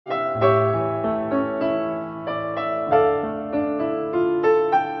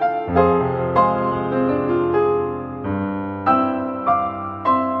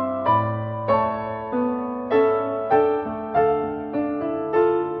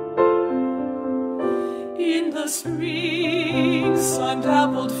the spring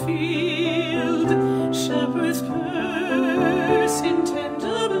sun-dappled field, shepherd's purse in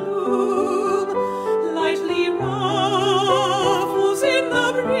tender bloom lightly ruffles in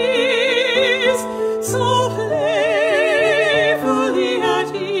the breeze, so playfully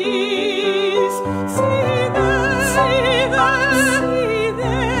at ease. See there, see there, see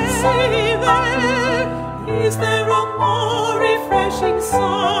there, see there. Is there a more refreshing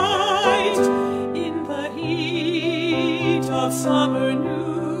sight in the heat of summer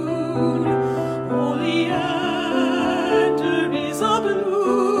noon? Oleander is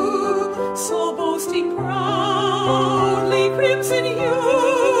abloom, so boasting proudly crimson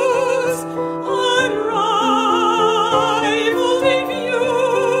hues, unrivaled in view.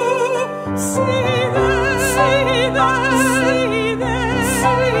 See there, see there, see there,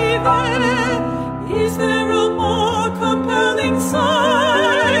 see there. Is there a more compelling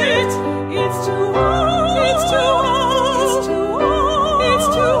sight? It's too all, it's too all, it's too all, it's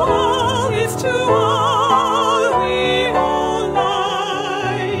too all, it's too all. We owe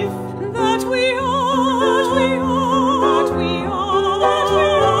life, that we owe, that we owe,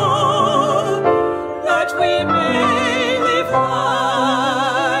 that we may live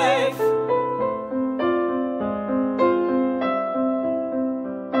life.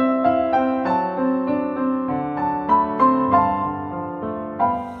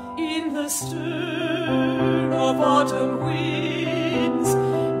 In the stir of autumn winds,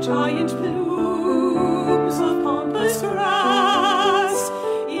 giant plumes of pompous grass,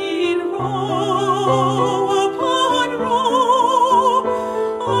 in row upon row,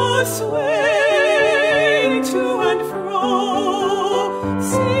 are swaying to and fro.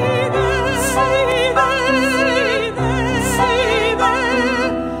 See there, see there, see there, see there,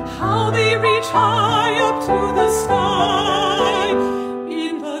 how they reach high up to the sky.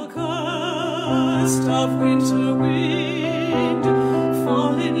 In the gust of winter wind,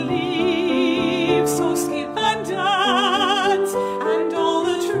 fallen leaves so skip and dance, and all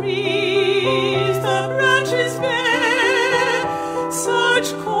the trees the branches bear,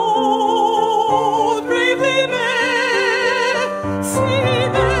 such cold bravely bear. See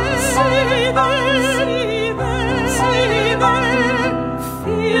there, see there, see there, see there,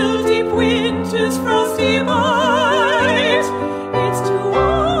 feel deep winter's frosty bite. It's too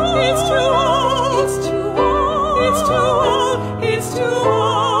old, it's too old, it's too old, it's too old, it's too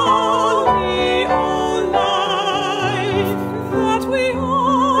old. We owe life, that we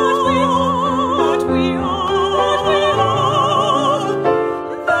owe, that we owe,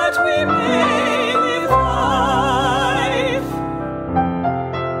 that we may live life.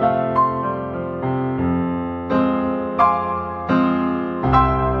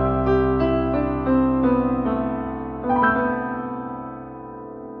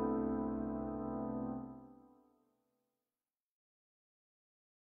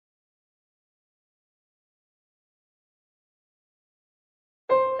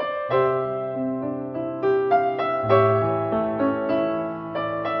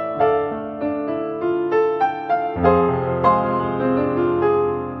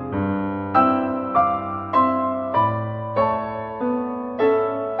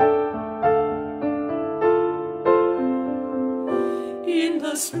 In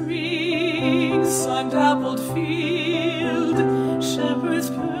the spring sun-dappled field, shepherd's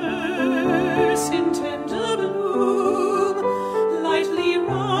purse in tender bloom lightly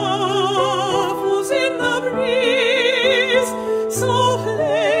ruffles in the breeze, so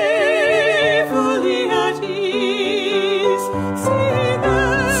playfully at ease. See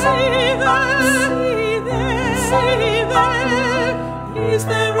there, see there, see there, see there. Is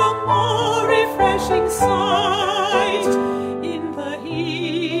there a more refreshing sight in the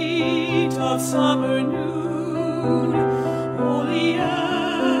heat of summer noon?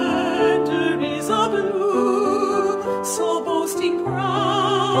 Oleander is abloom, so boasting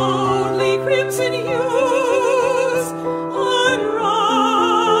proudly crimson hues,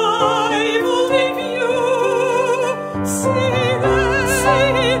 unrivaled in view. See there,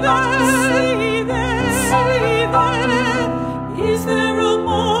 see there, see there, see there. Is there a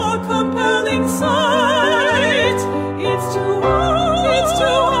more compelling sight? It's too old, it's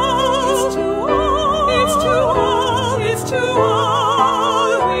too old, it's too old, it's too old, it's too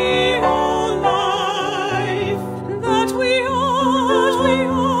old. We owe life, that we owe, that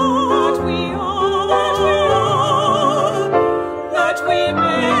we owe, that we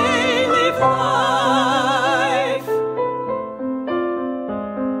may live life.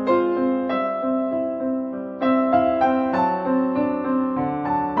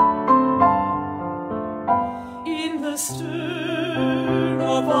 In the stir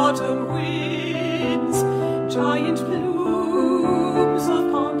of autumn winds, giant plumes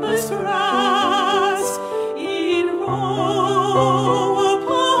of pompous grass, in row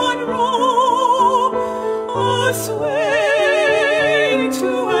upon row, sway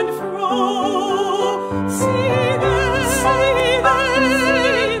to and fro. See there, see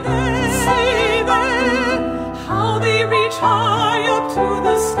there, see there, how they reach high up to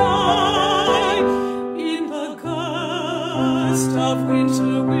the sky, in the gust of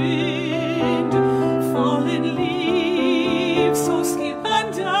winter wind, fallen leaves so skip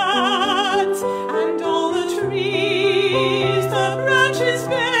and dance, and all the trees, the branches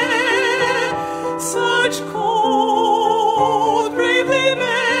bear such cold, bravely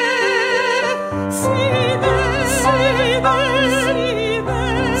bear. See there, see there, see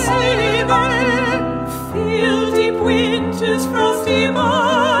there, see there, feel deep winter's frosty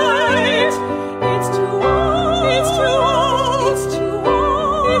might. It's too old, it's too old, it's too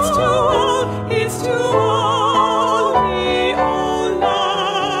old, it's too old, it's too old, the old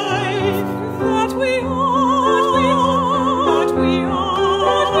life that we own, that we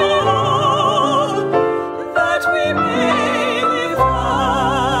own, that we may live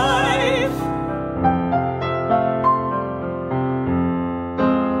life.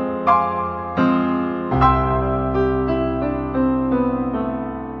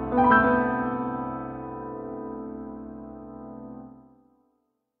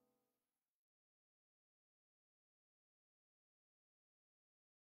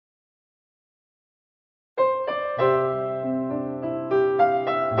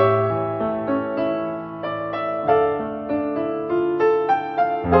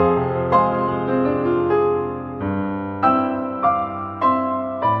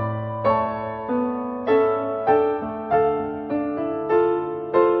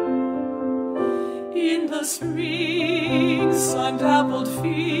 In the spring sun-dappled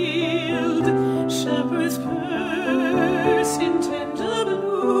field, shepherds purse in tender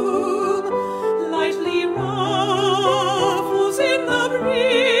bloom, lightly ruffles in the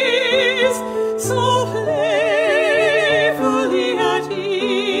breeze, so playfully at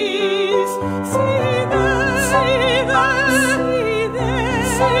ease. See there, see there, see there,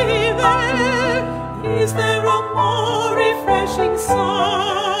 see there, is there a more refreshing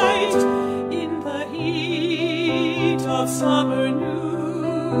sight? Of summer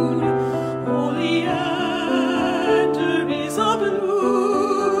noon, oleander is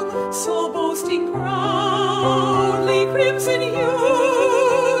abloom, so boasting proudly crimson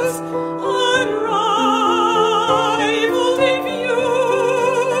hues, unrivaled in view.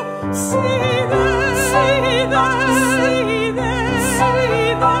 See there, see there, see there, see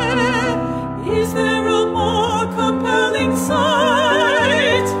there, is there a more compelling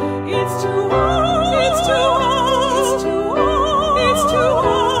sight? It's too old, it's too old, it's too old, it's too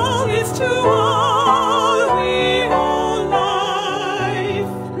old, it's too old, the old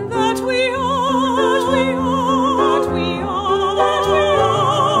life that we own, that we own, that we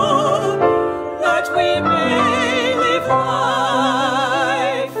own, that we may live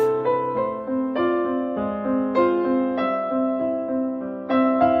life.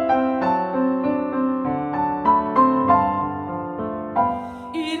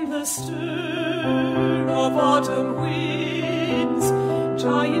 In the stir of autumn winds,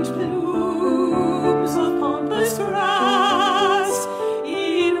 giant plumes of pompous grass,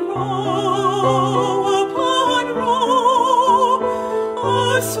 in row upon row,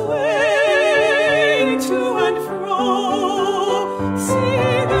 sway to and fro. See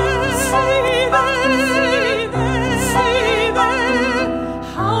there, see there, see there, see there,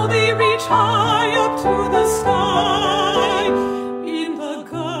 how they reach high up to the sky, in the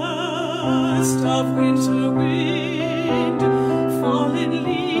gust of winter wind, fallen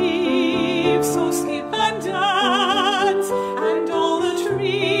leaves so skip and dance, and all the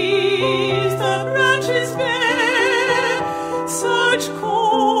trees, the branches bear such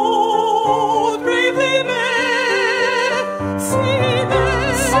cold, bravely bear. See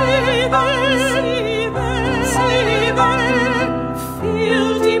there, see there, see there, see there, feel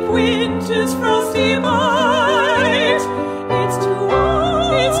deep winter's frosty might. It's too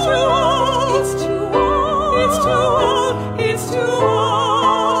old, it's too old, it's too old, it's too old, it's too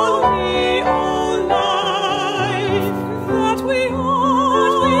old, the old life that we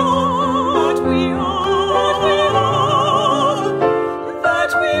own, that we own,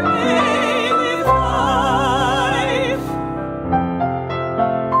 that we may live life.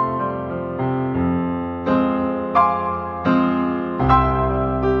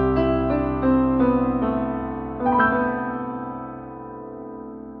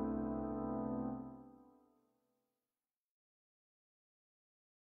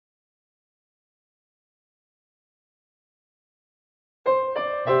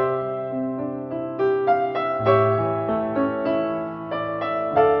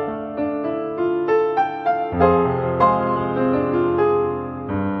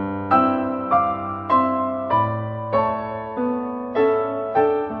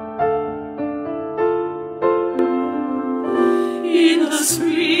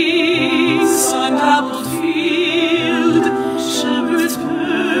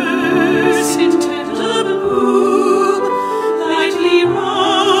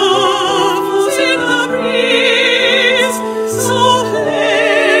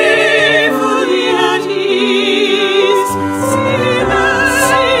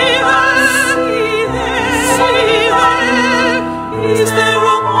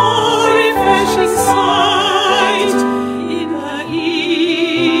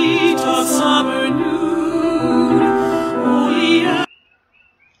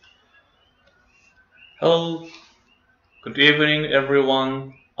 Hello, good evening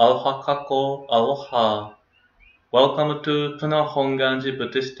everyone. Aloha kako, aloha. Welcome to Puna Honganji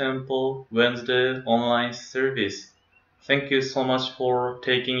Buddhist Temple Wednesday online service. Thank you so much for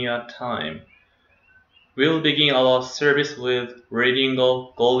taking your time. We'll begin our service with reading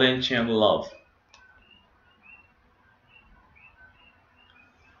of Golden Chain Love.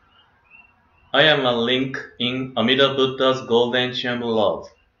 I am a link in Amida Buddha's Golden Chain Love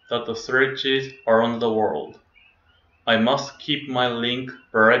that stretches around the world. I must keep my link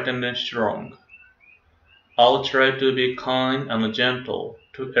bright and strong. I'll try to be kind and gentle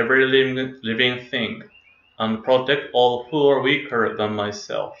to every living thing and protect all who are weaker than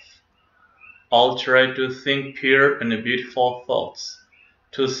myself. I'll try to think pure and beautiful thoughts,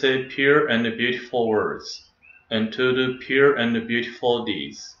 to say pure and beautiful words, and to do pure and beautiful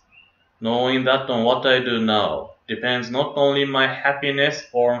deeds, knowing that on what I do now depends not only my happiness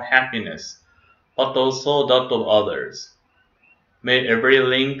or unhappiness, but also that of others. May every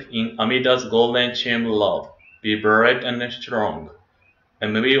link in Amida's golden chain love be bright and strong,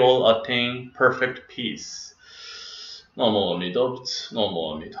 and may we all attain perfect peace. Namo Amida Butsu,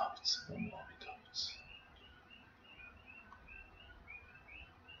 Namo Amida Butsu, Namo Amida Butsu.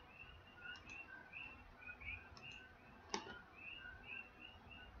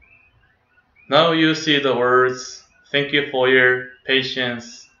 Now you see the words. Thank you for your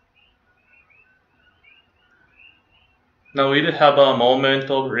patience. Now we'll have a moment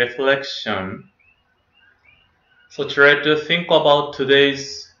of reflection. So try to think about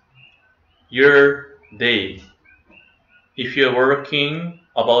your day. If you're working,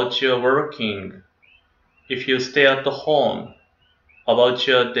 about your working. If you stay at home, about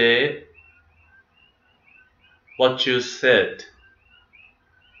your day, what you said,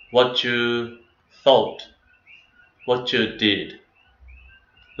 what you thought, what you did.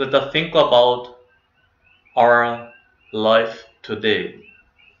 Let us think about our life today.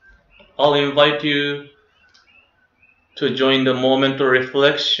 I'll invite you to join the moment of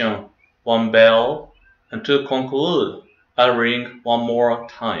reflection, one bell, and to conclude, I'll ring one more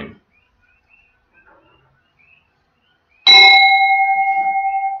time.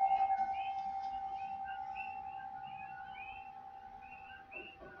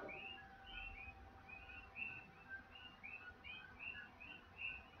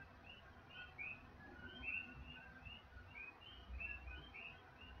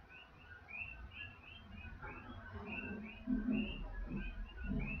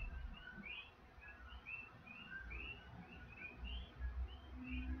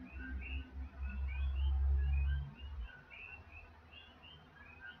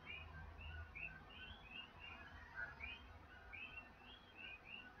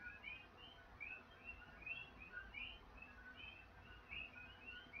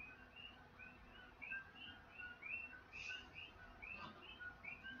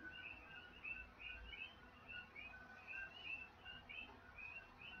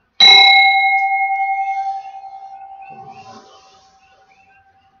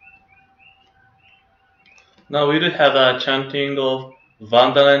 Now we will have a chanting of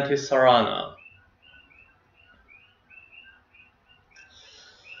Vandananti Sarana.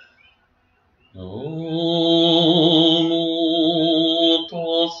 Namo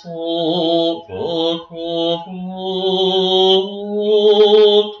tasso bhagavato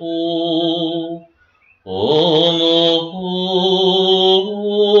arahato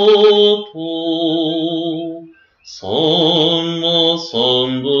samma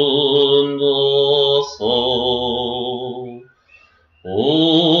sambuddhassa.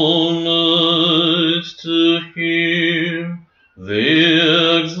 Homage to him,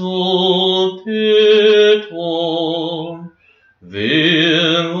 the exalted one,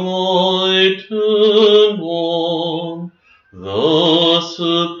 the enlightened one, the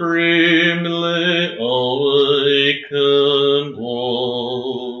supremely awakened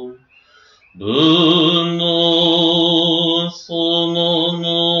one. Bunno sono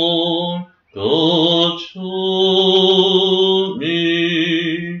no gacchami,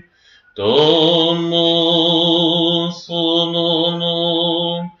 Dhammo sono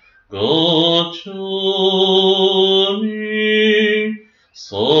no gacchami,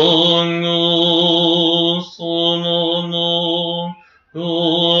 Sangho sono no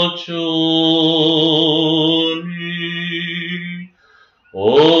gacchami.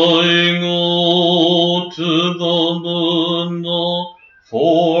 I go to the Buddha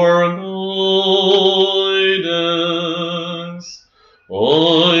for guidance. I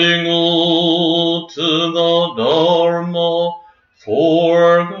go to the Dharma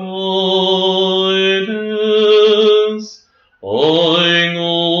for guidance. I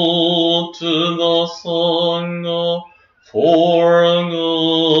go to the song for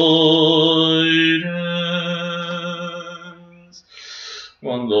guidance.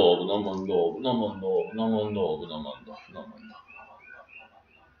 One love, no one love, no one love, no one love, no one love, no one love.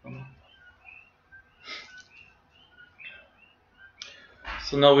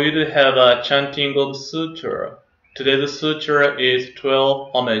 So now we do have a chanting of sutra. Today's sutra is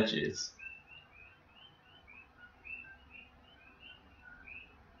 12 homages.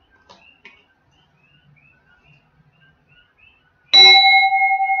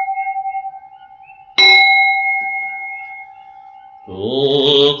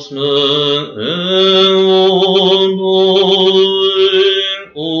 Spokesman and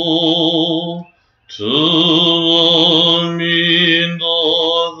wandering all to mean the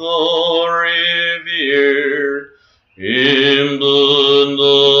revered in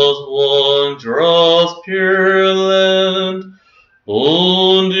Buddha's wondrous pure land.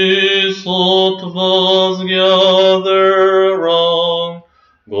 Bodhisattvas gather round,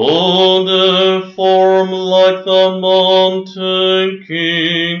 golden form like the mountain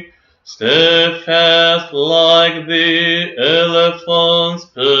king, steadfast like the elephant's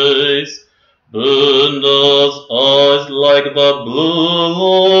pace, Buddha's eyes like the blue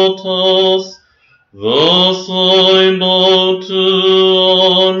lotus. Thus I bow to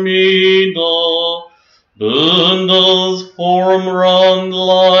Amida, Buddha's form round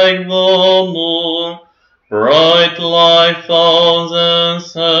like the moon, bright like thousand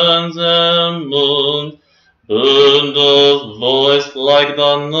suns and moons, Buddha's voice like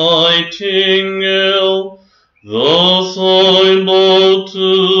the nightingale. Thus I bow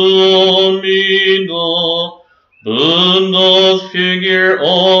to Amida, Buddha's figure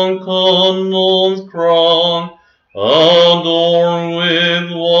on Kanon's crown, adorned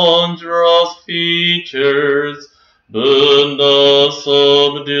with wondrous features. Buddha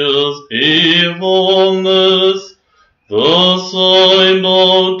subdues evilness. Thus I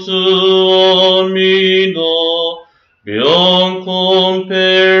bow to Amida, beyond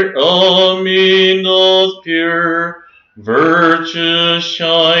compare Amida's pure virtue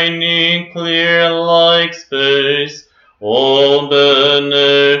shining clear like space. All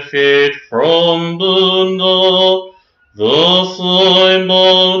benefit from Buddha. Thus I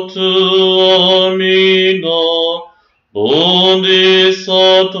bow to Amida,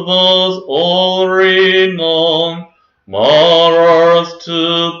 Bodhisattvas all renowned, martyrs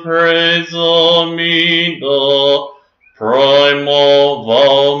to praise Amida, primal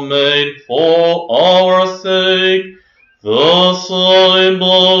vow made for our sake. Thus I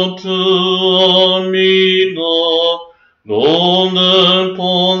bow to Amida, golden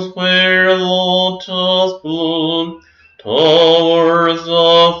ponds where lotus bloom, towers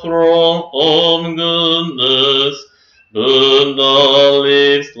a throne of goodness. Buddha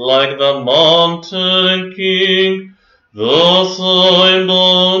lives like the mountain king. Thus I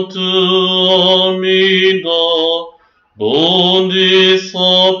bow to Amida,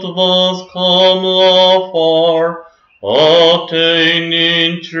 Bodhisattvas come afar,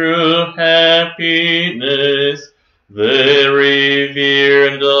 attaining true happiness. They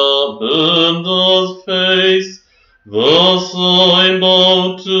revere the Buddha's face. Thus I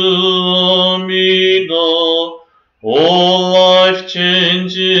bow to Amida, all life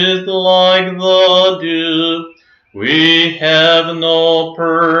changes like the dew. We have no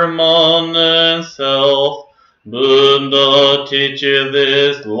permanent self. Buddha teaches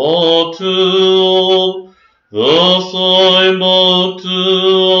this law to all. Thus I bow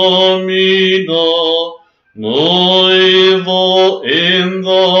to Amida, no evil in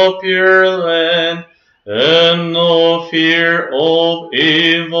the pure land, and no fear of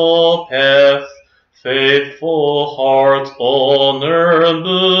evil paths. Faithful hearts honor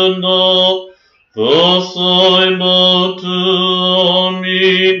Buddha. Thus I bow to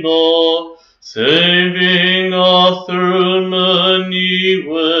Amida, saving us through many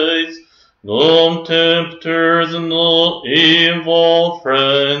ways. No tempters, no evil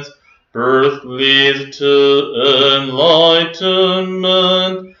friends, birth leads to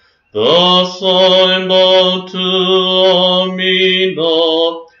enlightenment. Thus I bow to Amida,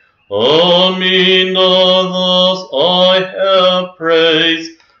 Amida, thus I have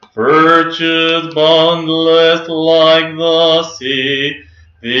praised, virtues boundless like the sea,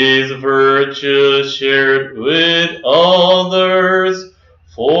 these virtues shared with others,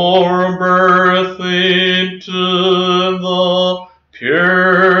 for birth into the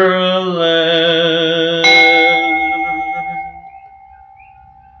pure land.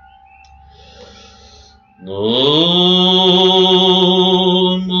 No,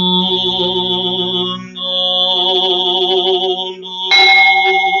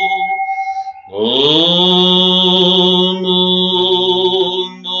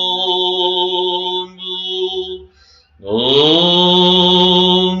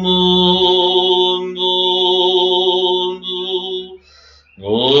 The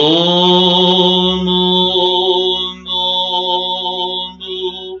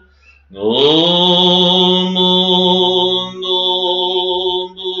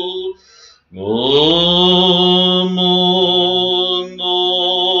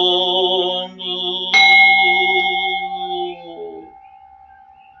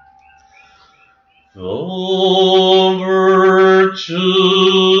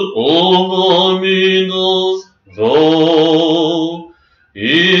virtue of Amida's vow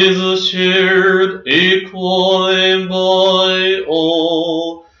is shared equally by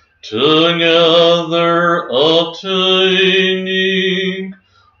all, together attaining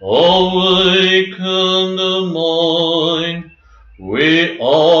awakened mind. We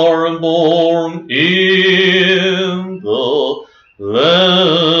are born in the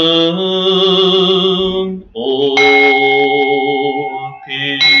land of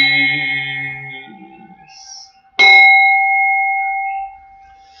peace.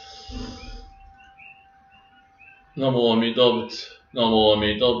 Namo Amida Butsu, Namo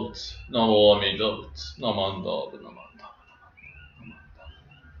Amida Butsu, Namo Amida Butsu, Namanda, Namanda.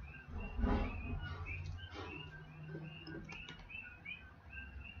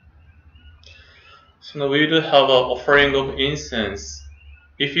 So now we do have an offering of incense.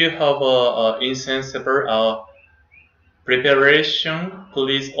 If you have a incense preparation,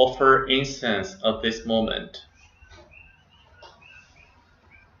 please offer incense at this moment.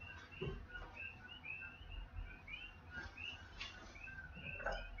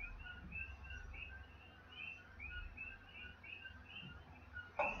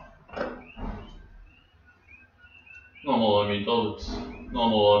 Namo Amida Butsu,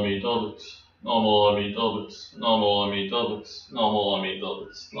 Namo Amida Butsu, Namo Amida Butsu, Namo Amida Butsu, Namo Amida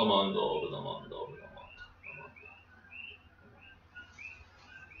Butsu, Namanda, Namanda,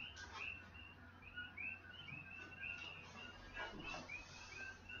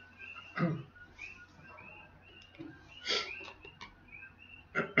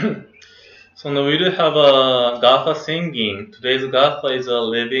 Namanda. So now we do have a Gatha singing. Today's Gatha is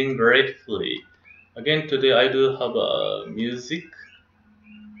living gratefully. Again, today I do have a music.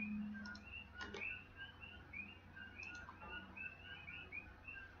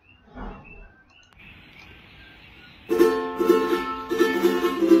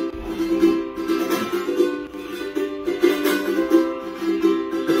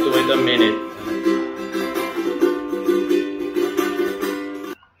 Just wait a minute.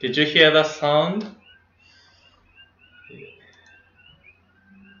 Did you hear the sound?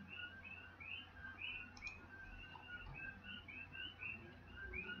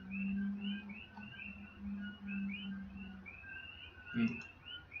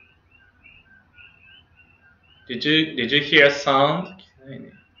 Did you hear a sound?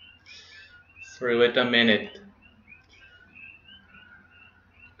 Sorry, wait a minute.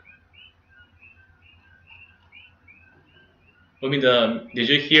 Did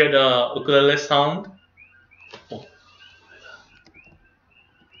you hear the ukulele sound? Oh.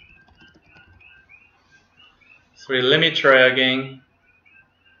 Sorry, let me try again.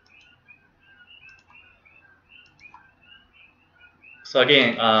 So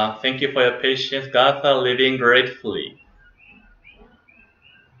again, thank you for your patience. Gatha living gratefully.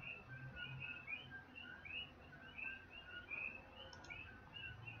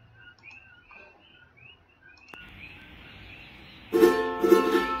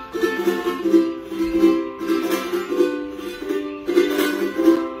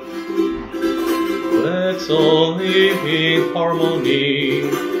 Let's all live in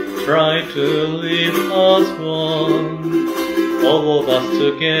harmony, try to live as one, all of us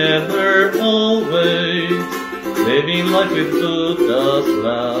together always, living life with Buddha's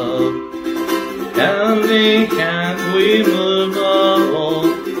love. Hand in hand we move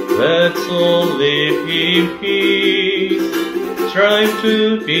along, let's all live in peace, strive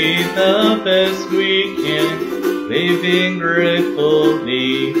to be the best we can, living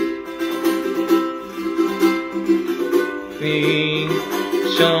gratefully.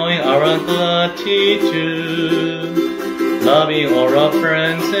 Showing our gratitude, loving all our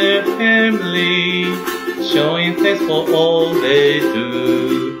friends and family, showing thanks for all they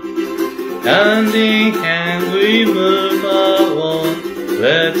do. Hand in hand we move along,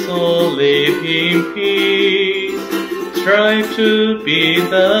 let's all live in peace, strive to be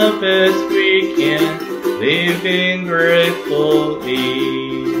the best we can, living gratefully.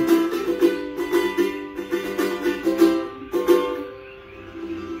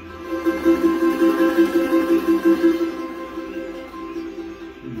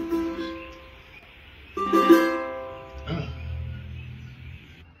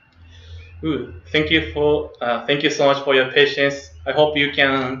 Thank you so much for your patience. I hope you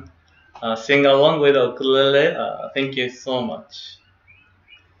can sing along with the ukulele. Thank you so much.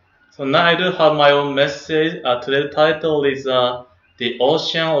 So now I do have my own message. Today's title is The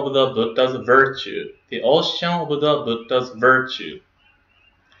Ocean of the Buddha's Virtue. The Ocean of the Buddha's Virtue.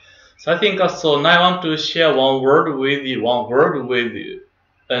 So I think so now I want to share one word with you.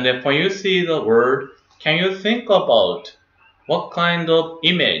 And then when you see the word, can you think about what kind of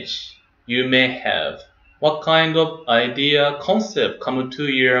image you may have? What kind of idea, concept come to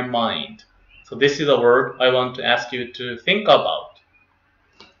your mind? So this is the word I want to ask you to think about.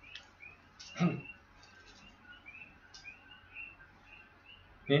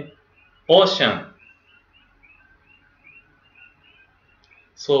 Ocean.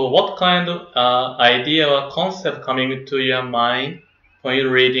 So what kind of idea or concept coming to your mind when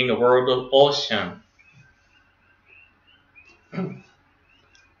you're reading the word of ocean?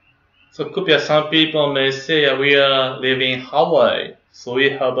 So could be some people may say we are living in Hawaii, so we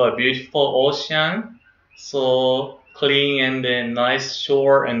have a beautiful ocean, so clean and then nice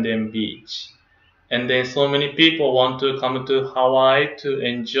shore and then beach. And then so many people want to come to Hawaii to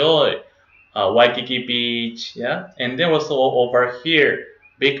enjoy Waikiki Beach, yeah, and then also over here,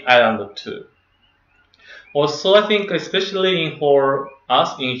 Big Island too. Also, I think especially for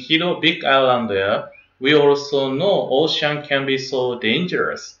us in Hilo, Big Island there, we also know ocean can be so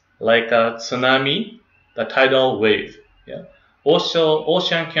dangerous, like a tsunami, the tidal wave. Yeah,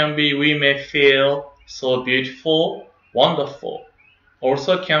 ocean can be we may feel so beautiful, wonderful.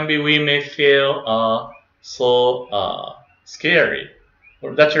 Also can be we may feel so scary.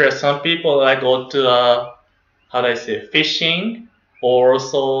 That's why some people like go to how do I say fishing or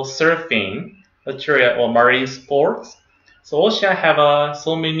also surfing, that's right, or marine sports. So ocean have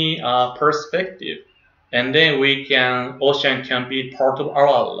so many perspective, and then ocean can be part of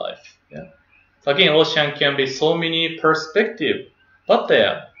our life. Yeah. So again, ocean can be so many perspective, but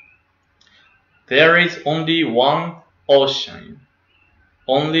there is only one ocean.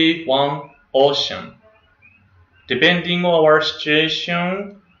 Only one ocean. Depending on our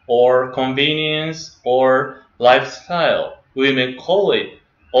situation or convenience or lifestyle, we may call it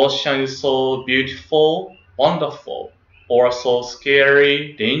ocean is so beautiful, wonderful, or so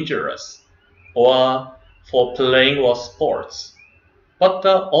scary, dangerous, or for playing or sports. But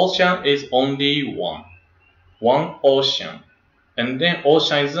the ocean is only one ocean. And then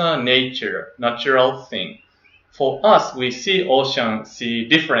ocean is a natural thing. For us, we see ocean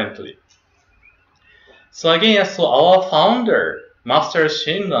differently. So again, so our founder, Master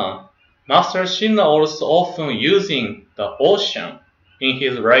Shinran also often using the ocean in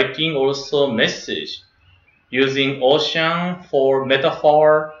his writing, also message, using ocean for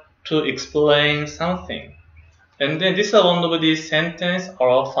metaphor to explain something. And then this is one of the sentence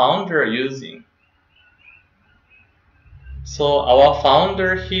our founder using. So our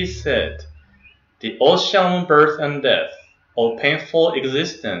founder, he said, the ocean of birth and death, or painful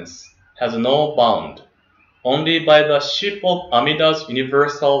existence, has no bound. Only by the ship of Amida's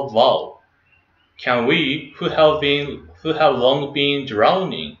universal vow can we, who have long been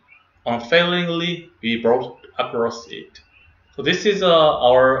drowning, unfailingly be brought across it. So this is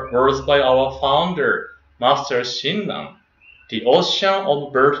our words by our founder, Master Shinran. The ocean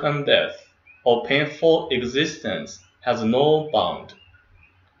of birth and death, or painful existence, has no bound.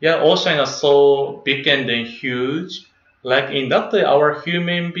 Yeah, ocean is so big and then huge. Like in that way, our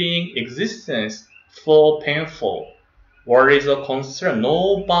human being existence so painful. What is a concern?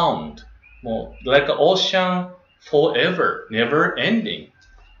 No bound. Like an ocean forever, never ending.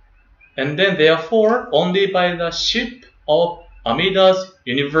 And then therefore, only by the ship of Amida's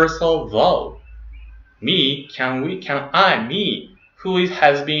universal vow, me, who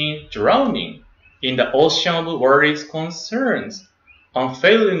has been drowning in the ocean of worries concerns,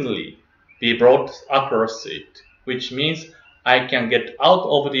 unfailingly be brought across it, which means I can get out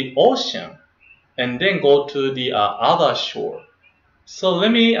of the ocean and then go to the other shore. So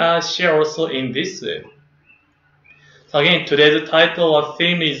let me share also in this way. So again, today's title or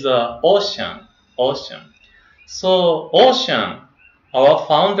theme is ocean. So ocean, our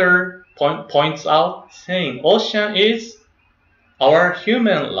founder points out saying ocean is our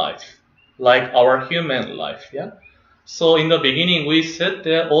human life, like our human life, yeah. So in the beginning, we said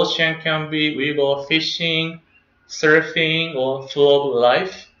that ocean can be we go fishing, surfing, or full of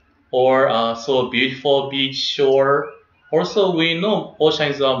life, or so beautiful beach shore. Also, we know ocean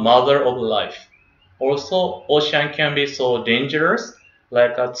is the mother of life. Also, ocean can be so dangerous,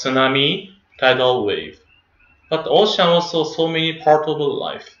 like a tsunami, tidal wave. But ocean also so many part of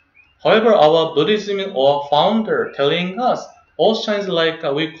life. However, our Buddhism or founder telling us ocean is like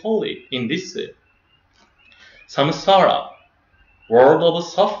we call it in this way. Samsara. world of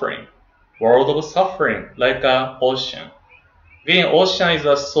suffering. World of suffering, like an ocean. Again, ocean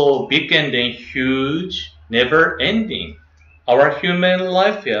is so big and then huge, never ending. Our human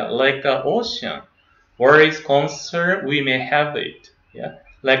life, yeah, like an ocean. Where is concerned, we may have it. Yeah,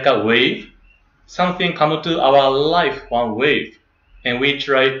 like a wave. Something come to our life, one wave, and we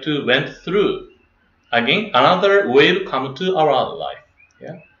try to went through. Again, another wave come to our life.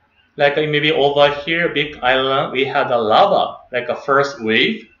 Yeah, like maybe over here, big island, we had a lava, like a first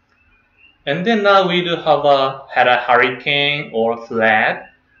wave, and then now we do have had a hurricane or flood.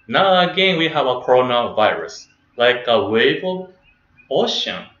 Now again we have a coronavirus, like a wave of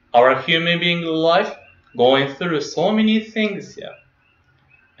ocean. Our human being life going through so many things here.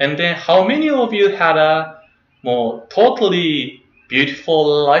 And then how many of you had a more totally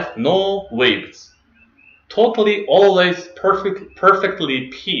beautiful life, no waves? Totally always perfectly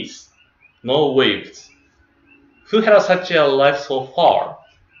peace, no waves. Who had such a life so far?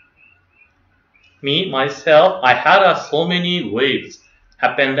 Me, myself, I had so many waves,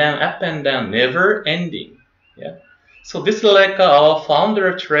 up and down, never ending. Yeah. So this is like our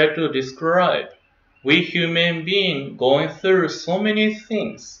founder tried to describe. We human beings going through so many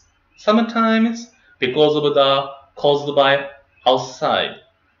things. Sometimes because of the caused by outside.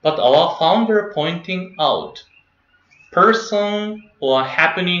 But our founder pointing out, person or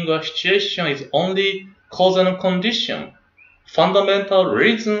happening or situation is only cause and condition. Fundamental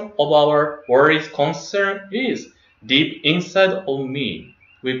reason of our worries concern is deep inside of me.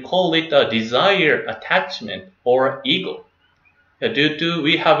 We call it a desire, attachment, or ego. Due to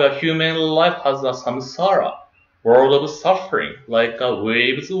we have a human life has a samsara, world of suffering, like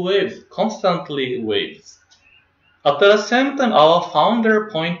waves, constantly waves. At the same time, our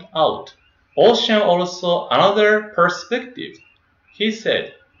founder point out, ocean also another perspective. He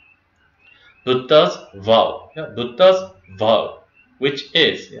said, Buddha's vow, which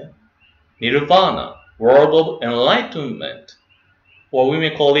is nirvana, world of enlightenment, or we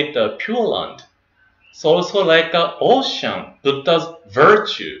may call it pure land. So also like an ocean, Buddha's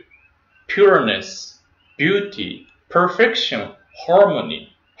virtue, pureness, beauty, perfection,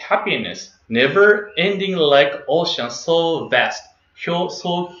 harmony, happiness, never ending like ocean, so vast,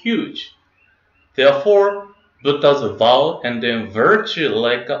 so huge. Therefore, Buddha's vow and then virtue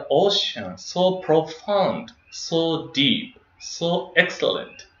like an ocean, so profound, so deep, so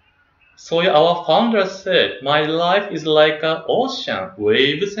excellent. So our founder said, my life is like an ocean,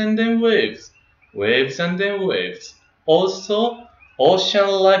 waves and then waves, waves and then waves. Also, ocean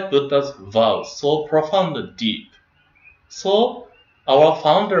like Buddha's vow, so profound, deep. So, our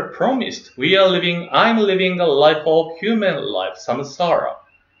founder promised, I'm living a life of human life, samsara.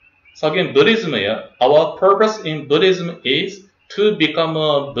 So again, Buddhism, our purpose in Buddhism is to become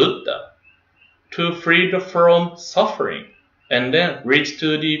a Buddha, to free from suffering, and then reach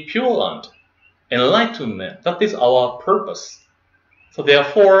to the Pure Land, enlightenment. That is our purpose. So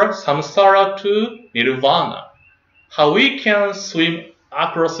therefore, samsara to nirvana. How we can swim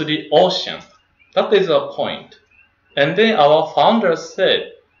across the ocean, that is a point. And then our founder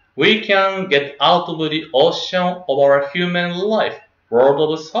said, we can get out of the ocean of our human life,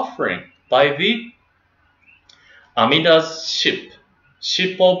 world of suffering, by the Amida's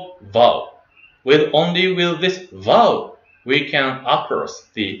ship of vow. With this vow, we can across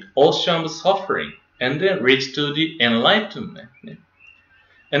the ocean of suffering and then reach to the enlightenment.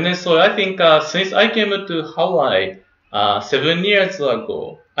 And then so I think since I came to Hawaii 7 years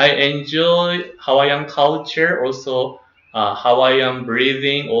ago, I enjoy Hawaiian culture, also Hawaiian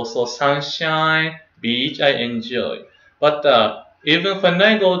breathing, also sunshine, beach, I enjoy. But even when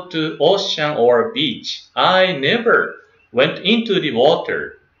I go to ocean or beach, I never went into the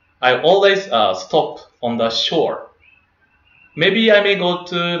water. I always stop on the shore. Maybe I may go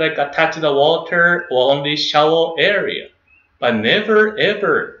to touch the water or on the shower area, but never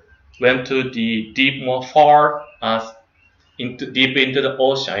ever went to the deep, more far deep into the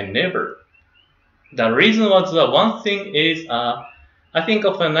ocean. I never. The reason was one thing is I think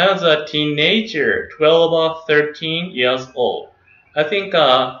of when I was a teenager, 12 or 13 years old. I think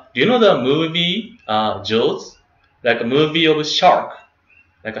do you know the movie Jaws, like a movie of shark,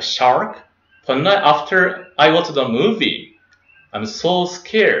 like a shark. After I watched the movie, I'm so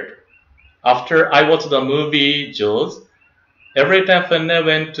scared. After I watched the movie Jaws, every time when I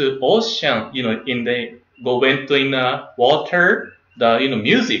went to ocean, went in the water, the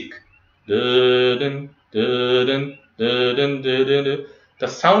music, dun, dun, dun, dun, the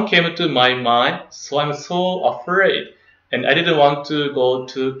sound came to my mind, so I'm so afraid, and I didn't want to go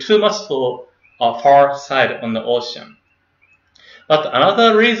to too much so far side on the ocean. But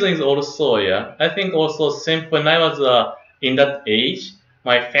another reason is also, I think also since when I was in that age,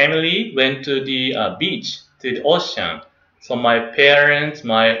 my family went to the beach, to the ocean. So my parents,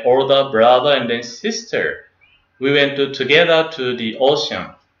 my older brother, and then sister, we went together to the ocean.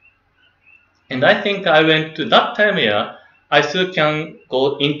 And I think I went to that time, yeah, I still can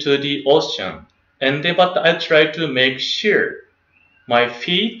go into the ocean. And then, but I try to make sure my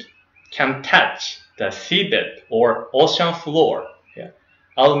feet can touch the seabed or ocean floor. Yeah.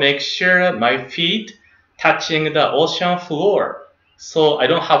 I'll make sure my feet touching the ocean floor, so I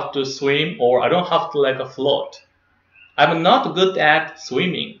don't have to swim or I don't have to like float. I'm not good at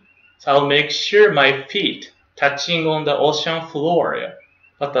swimming, so I'll make sure my feet touching on the ocean floor. Yeah.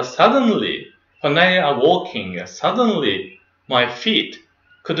 But suddenly, when I am walking, suddenly my feet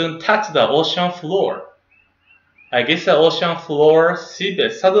couldn't touch the ocean floor. I guess the ocean floor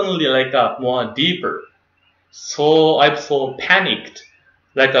seabed suddenly like more deeper. So I'm so panicked,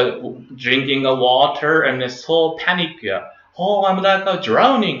 like drinking water and so panicked. Yeah. Oh, I'm like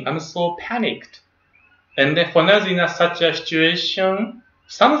drowning. I'm so panicked. And then when I was in such a situation,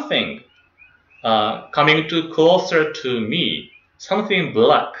 something coming too closer to me, something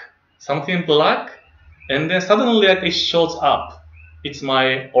black, and then suddenly like it shows up. It's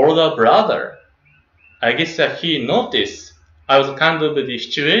my older brother. I guess he noticed I was kind of the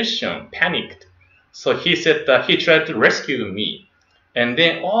situation, panicked. So he said that he tried to rescue me. And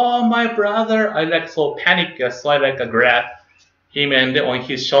then, oh, my brother, I like so panicked, so I like grab him and then on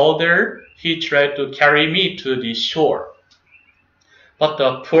his shoulder, he tried to carry me to the shore.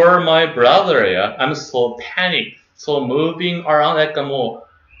 But poor my brother, yeah, I'm so panicked, so moving around like more,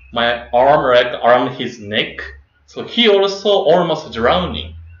 my arm like around his neck. So he also almost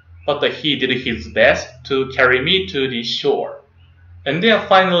drowning. But he did his best to carry me to the shore. And then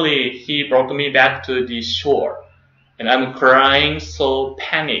finally, he brought me back to the shore. And I'm crying, so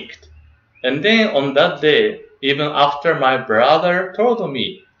panicked. And then on that day, even after my brother told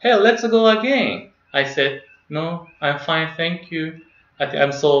me, hey, let's go again, I said, no, I'm fine, thank you. I think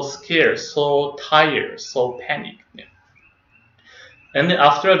I'm so scared, so tired, so panicked. And then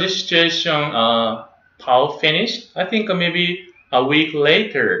after this situation, Pau finished, I think maybe a week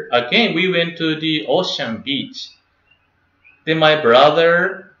later, again, we went to the ocean beach. Then my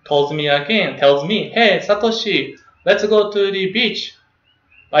brother tells me, hey, Satoshi, let's go to the beach.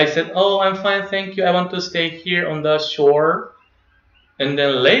 I said, oh, I'm fine, thank you. I want to stay here on the shore. And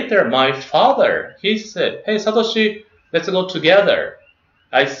then later, my father, he said, hey, Satoshi, let's go together.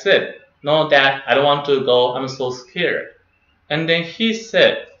 I said, no, Dad, I don't want to go. I'm so scared. And then he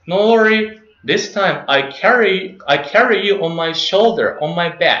said, no worry. This time I carry you on my shoulder, on my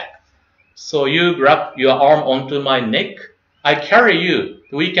back. So you grab your arm onto my neck. I carry you.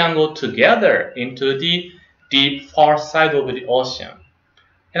 We can go together into the deep far side of the ocean.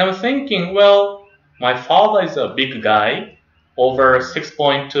 And I'm thinking, well, my father is a big guy, over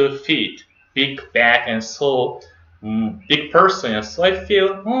 6.2 feet, big back and so big person. So I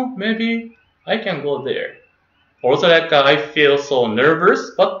feel, oh, maybe I can go there. Also, like I feel so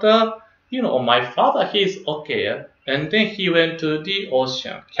nervous, but my father, he's okay. And then he went to the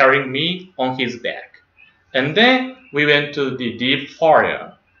ocean, carrying me on his back. And then we went to the deep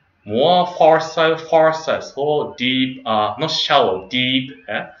far, more far side, so deep, not shallow, deep.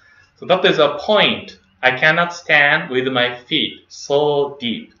 So that is a point. I cannot stand with my feet, so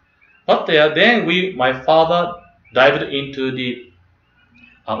deep. But then my father dived into the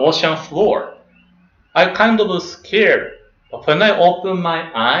ocean floor. I kind of scared. But when I open my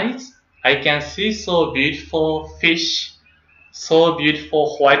eyes, I can see so beautiful fish, so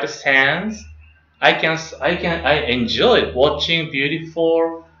beautiful white sands. I enjoy watching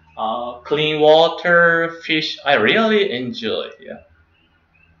beautiful, clean water, fish. I really enjoy. Yeah.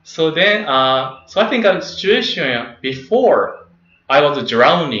 So then, so I think a situation before I was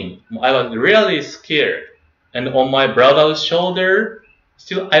drowning. I was really scared, and on my brother's shoulder,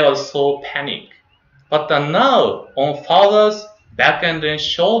 still I was so panicked. But now on father's back and then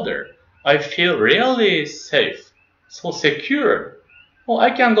shoulder, I feel really safe, so secure. Oh, I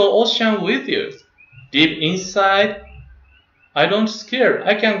can go ocean with you. Deep inside, I don't scare.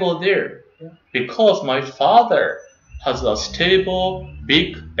 I can go there because my father has a stable,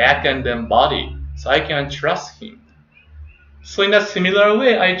 big back and then body, so I can trust him. So in a similar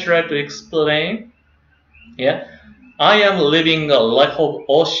way, I try to explain. Yeah, I am living a life of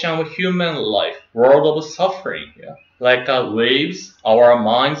ocean, human life, world of suffering. Yeah, like waves, our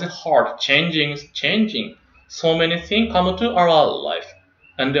minds, heart changing. So many things come to our life,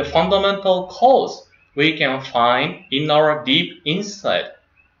 and the fundamental cause we can find in our deep inside.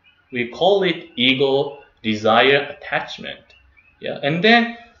 We call it ego, desire, attachment. Yeah, and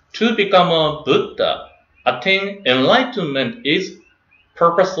then to become a Buddha, attain enlightenment is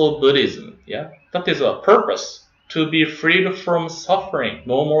purpose of Buddhism. Yeah, that is a purpose, to be freed from suffering,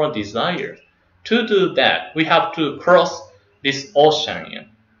 no more desire. To do that, we have to cross this ocean. Yeah.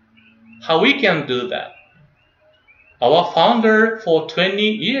 How we can do that? Our founder, for 20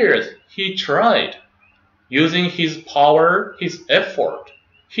 years, he tried using his power, his effort.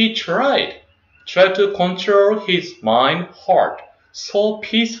 He tried to control his mind, heart, so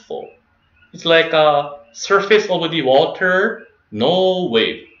peaceful. It's like a surface of the water, no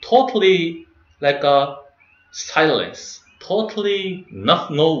wave, totally like a silence, totally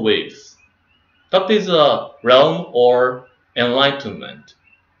no waves. That is a realm or enlightenment.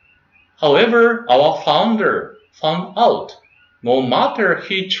 However, our founder found out, no matter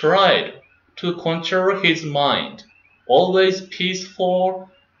he tried to control his mind, always peaceful,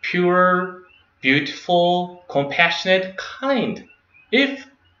 pure, beautiful, compassionate, kind. If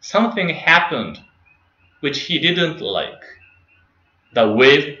something happened which he didn't like, the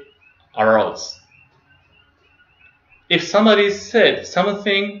wave arose. If somebody said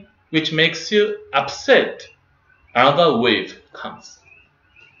something which makes you upset, another wave comes.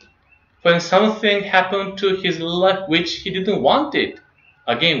 When something happened to his life which he didn't want it,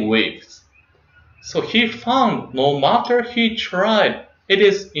 again waves. So he found no matter he tried, it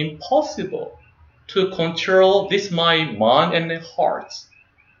is impossible to control this my mind and heart,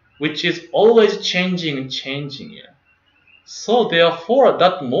 which is always changing. Yeah. So therefore,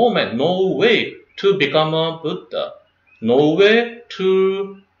 that moment, no way to become a Buddha, no way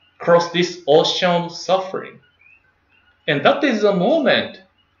to cross this ocean of suffering. And that is the moment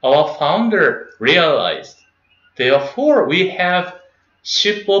our founder realized. Therefore, we have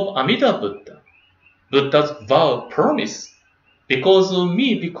ship of Amida Buddha, Buddha's vow, promise. Because of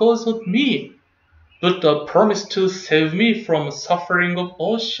me, Buddha promised to save me from suffering of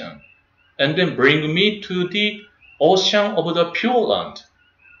ocean, and then bring me to the ocean of the Pure Land,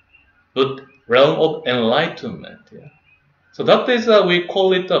 the realm of enlightenment. Yeah. So that is we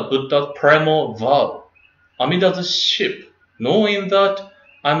call it the Buddha's primal vow, Amida's ship, knowing that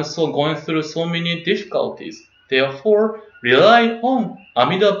I'm going through so many difficulties. Therefore, rely on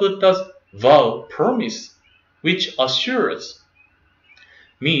Amida Buddha's vow, promise, which assures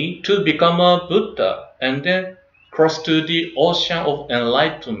me to become a Buddha and then cross to the ocean of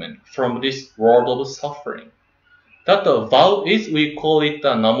enlightenment from this world of suffering. That the vow is, we call it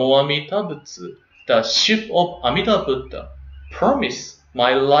the Namo Amida Butsu, the ship of Amida Buddha. Promise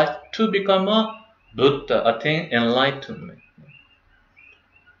my life to become a Buddha, attain enlightenment.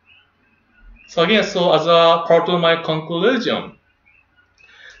 So again, so as a part of my conclusion,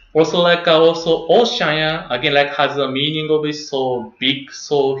 also ocean again has a meaning of it so big,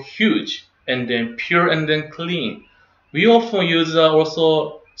 so huge, and then pure and then clean. We often use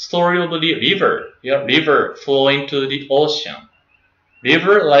also story of the river, river flowing to the ocean.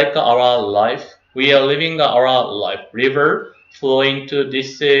 River like our life, we are living our life. River flowing to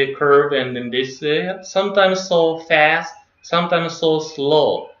this curve and then this sometimes so fast, sometimes so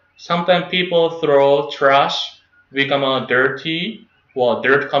slow. Sometimes people throw trash, become dirty, or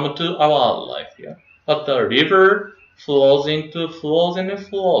dirt come to our life. Yeah? But the river flows and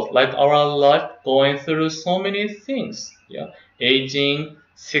flows, like our life going through so many things. Yeah? Aging,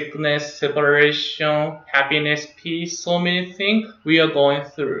 sickness, separation, happiness, peace, so many things we are going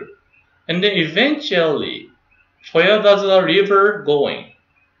through. And then eventually, where does the river going?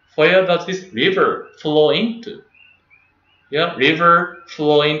 Where does this river flow into? Yeah, river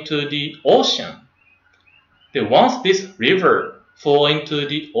flow into the ocean. Then once this river flow into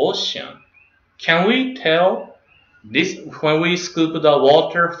the ocean, can we tell this when we scoop the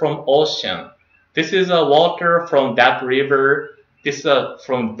water from ocean? This is a water from that river. This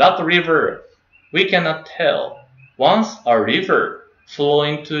from that river. We cannot tell. Once a river flow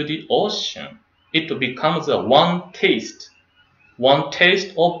into the ocean, it becomes a one taste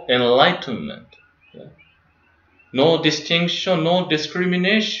of enlightenment. Yeah. No distinction, no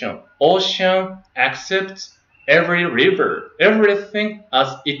discrimination. Ocean accepts every river, everything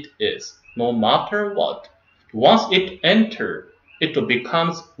as it is, no matter what. Once it enters, it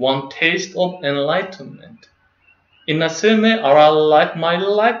becomes one taste of enlightenment. In the same way, our life, my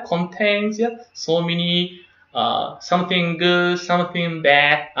life contains so many something good, something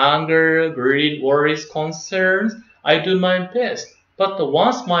bad, anger, greed, worries, concerns. I do my best. But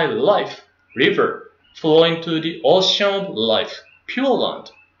once my life, river, flow into the ocean of life, Pure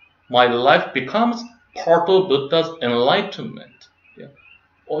Land, my life becomes part of Buddha's enlightenment. Yeah.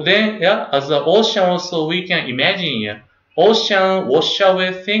 Then, as the ocean also we can imagine, ocean wash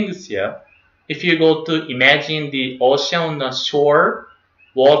away things. If you go to imagine the ocean on the shore,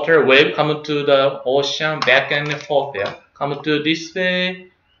 water wave come to the ocean back and forth. Yeah, come to this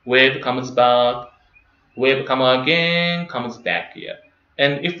way, wave comes back, wave come again, comes back here.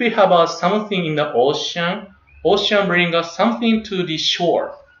 And if we have something in the ocean, ocean bring us something to the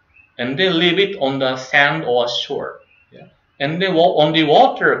shore, and they leave it on the sand or shore. Yeah, and they on the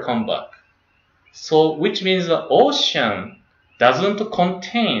water come back. So which means the ocean doesn't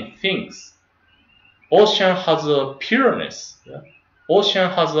contain things. Ocean has a pureness. Yeah? Ocean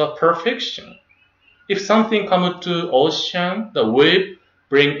has a perfection. If something comes to ocean, the wave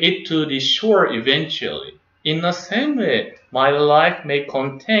bring it to the shore eventually. In the same way, my life may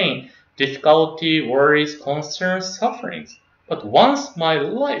contain difficulty, worries, concerns, sufferings. But once my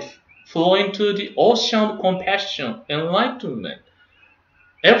life flow into the ocean of compassion, enlightenment,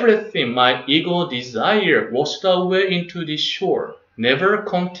 everything my ego desire washed away into the shore, never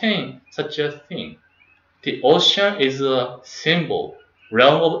contain such a thing. The ocean is a symbol,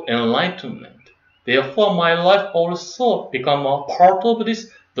 realm of enlightenment. Therefore, my life also become a part of this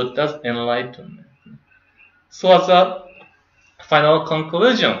Buddha's enlightenment. So as a final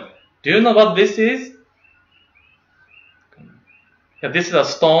conclusion, do you know what this is? Yeah, this is a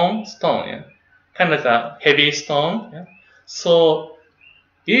stone, yeah? Kind of a heavy stone. Yeah? So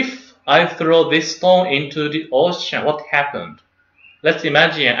if I throw this stone into the ocean, what happened? Let's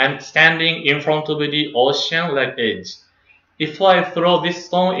imagine I'm standing in front of the ocean like edge. If I throw this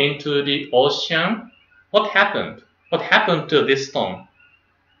stone into the ocean, what happened? What happened to this stone?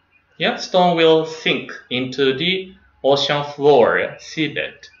 Yeah, stone will sink into the ocean floor, yeah,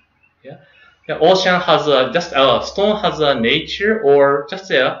 seabed. Yeah, the ocean has stone has a nature or just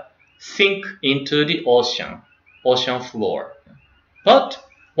a sink into the ocean floor. But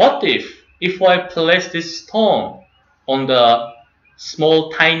what if I place this stone on the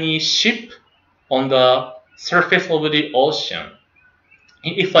small tiny ship on the surface of the ocean?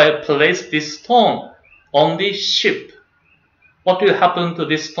 If I place this stone on the ship, what will happen to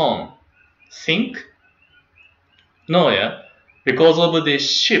this stone? Sink? No, yeah. Because of the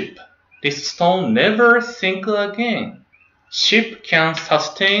ship, this stone never sink again. Ship can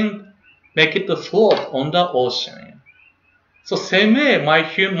sustain, make it float on the ocean. So same way,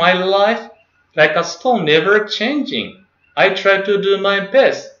 my life, like a stone, never changing. I try to do my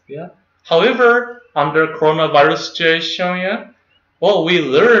best. Yeah. However, under coronavirus situation, yeah, well, we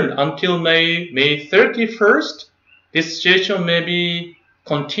learned until May 31st, this situation may be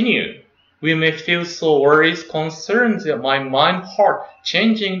continued. We may feel so worries, concerns, my mind, heart,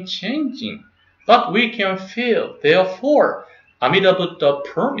 changing. But we can feel, therefore, Amida Buddha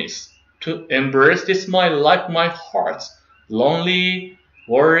promised to embrace this my life, my heart, lonely,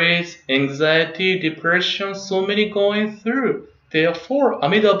 worries, anxiety, depression, so many going through. Therefore,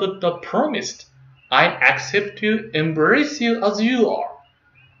 Amida Buddha promised, I accept you, embrace you as you are.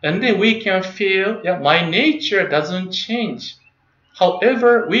 And then we can feel, yeah, my nature doesn't change.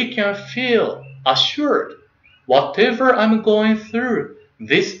 However, we can feel assured, whatever I'm going through,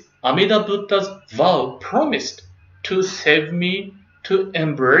 this Amida Buddha's vow promised to save me, to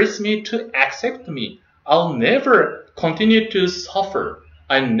embrace me, to accept me. I'll never continue to suffer.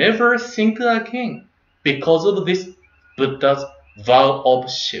 I never sink again because of this Buddha's vow of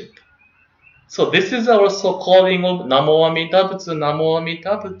ship. So this is also calling of Namo Amida Butsu, Namo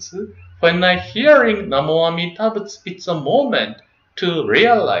Amida Butsu. When I'm hearing Namo Amida Butsu, it's a moment to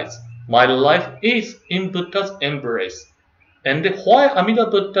realize my life is in Buddha's embrace. And why Amida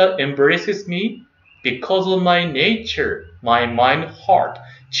Buddha embraces me? Because of my nature, my mind, heart,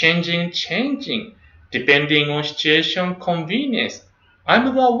 changing, depending on situation, convenience.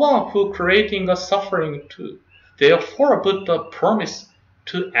 I'm the one who creating a suffering too. Therefore, Buddha promised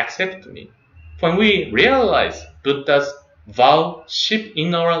to accept me. When we realize Buddha's vow ship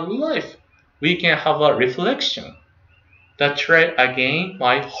in our life, we can have a reflection. That try again,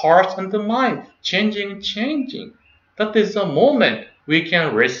 my heart and the mind, changing. That is the moment we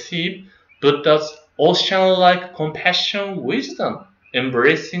can receive Buddha's ocean-like compassion, wisdom,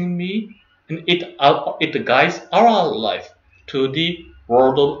 embracing me, and it guides our life to the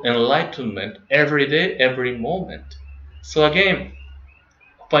world of enlightenment every day, every moment. So again,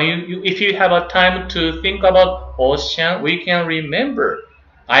 if you have a time to think about ocean, we can remember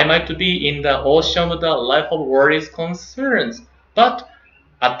I might be in the ocean of the life of worries, concerns, but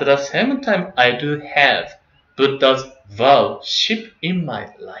at the same time I do have Buddha's vow ship in my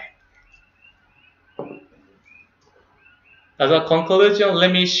life. As a conclusion,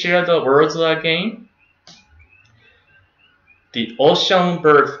 let me share the words again. The ocean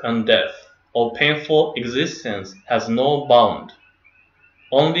birth and death of painful existence has no bound.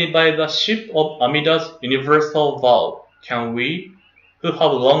 Only by the ship of Amida's universal vow can we, who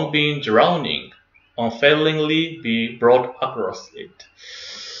have long been drowning, unfailingly be brought across it.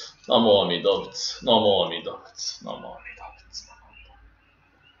 Namo Amida Butsu, Namo Amida Butsu, Namo Amida Butsu.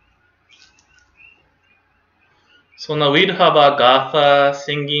 So now we'd have Gatha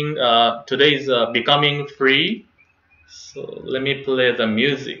singing. Today is Becoming Free. So let me play the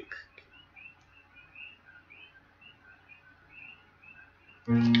music.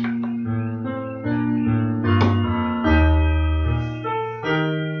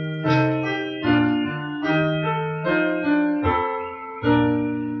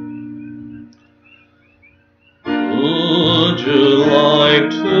 Would you like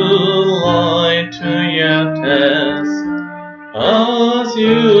to light your task as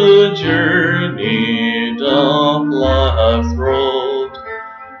you journey down life's road?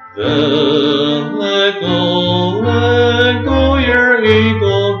 Then let go your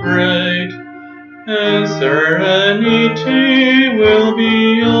ego great, and serenity will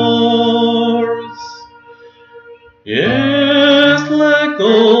be yours. Yes, let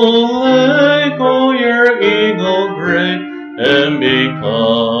go your ego great, and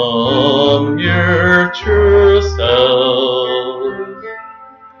become your true self.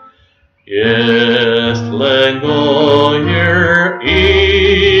 Yes, let go your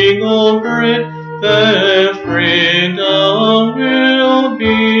ego great, then freedom will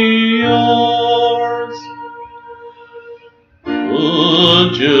be yours.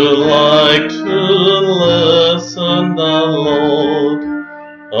 Would you like to listen the Lord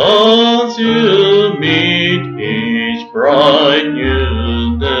as you meet each bright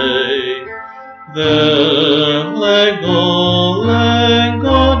new day? Then let go,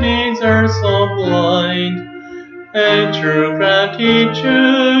 desires so blind, and true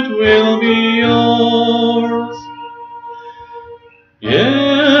gratitude will be yours.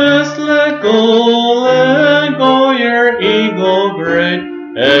 Yes, let go your ego great,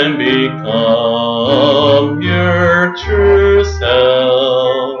 and become your true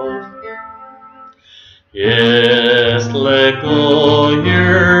self. Yes, let go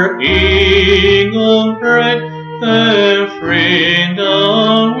your ego great, then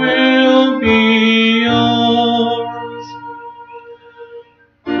freedom will be yours.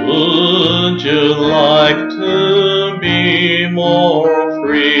 Would you like to be more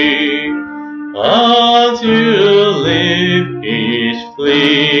free as you live each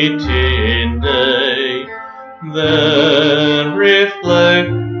fleeting day? Then reflect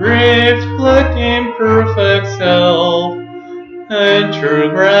in perfect self, and true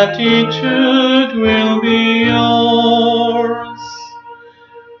gratitude will be yours.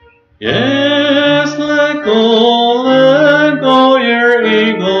 Yes, let go your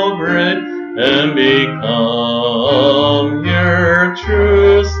ego great, and become your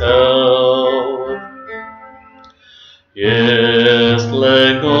true self. Yes,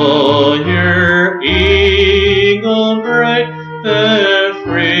 let go your ego great, then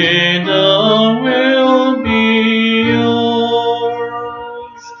freedom will be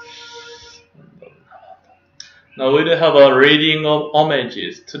yours. Now we have a reading of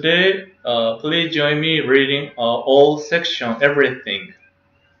homages. Today, please join me reading all section, everything.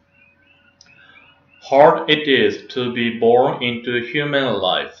 Hard it is to be born into human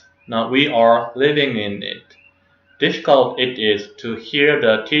life. Now we are living in it. Difficult it is to hear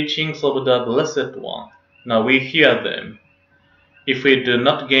the teachings of the Blessed One. Now we hear them. If we do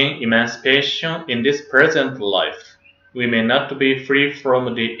not gain emancipation in this present life, we may not be free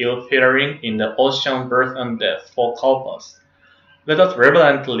from the ill-faring in the ocean birth and death for kalpas. Let us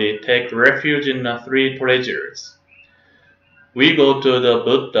reverently take refuge in the three treasures. We go to the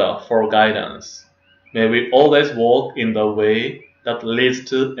Buddha for guidance. May we always walk in the way that leads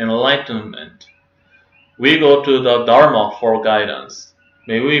to enlightenment. We go to the Dharma for guidance.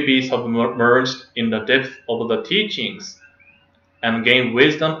 May we be submerged in the depth of the teachings and gain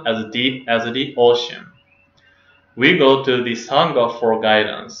wisdom as deep as the ocean. We go to the Sangha for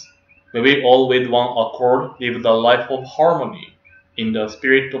guidance. May we all with one accord live the life of harmony in the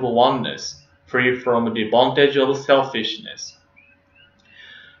spirit of oneness, free from the bondage of selfishness.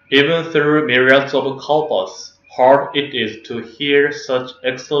 Even through myriads of kalpas, hard it is to hear such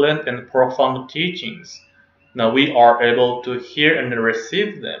excellent and profound teachings. Now we are able to hear and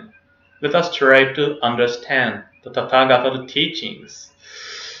receive them. Let us try to understand the Tathagata teachings.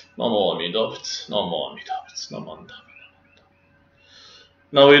 Namo Amida Butsu, Namo Amida Butsu, Namo Amida Butsu.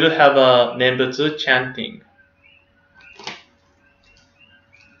 Now we will have a Nembutsu chanting.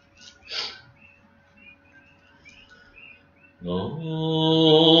 Namo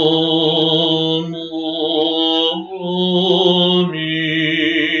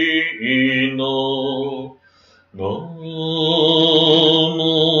mi no Namo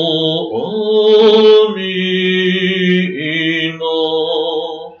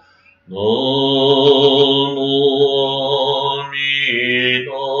너무 미너무츠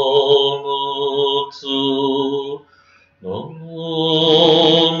너무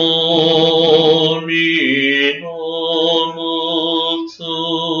미너무츠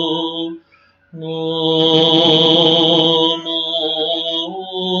너무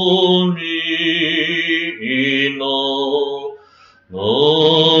미너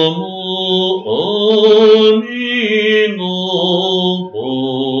너무 어미노보츠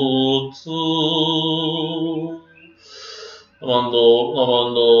나만독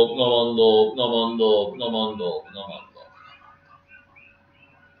나만독 나만독 나만독 나만독 나만독.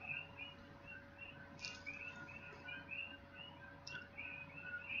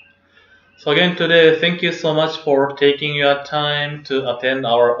 So again today, thank you so much for taking your time to attend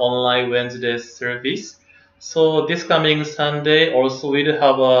our online Wednesday service. So this coming Sunday also we'll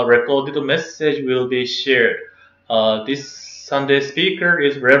have a recorded message will be shared. This Sunday speaker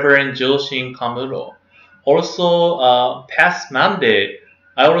is Reverend Joshin Kamuro. Also past Monday,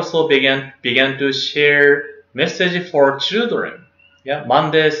 I also began to share message for children. Yeah,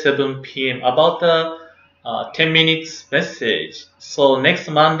 Monday 7 p.m. about the 10 minutes message. So next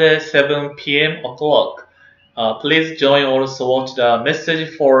Monday 7 p.m. o'clock, please join also watch the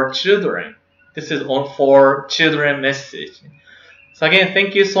message for children. This is on for children message. So again,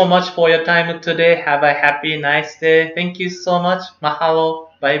 thank you so much for your time today. Have a happy, nice day. Thank you so much. Mahalo.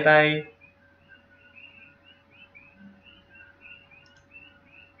 Bye bye.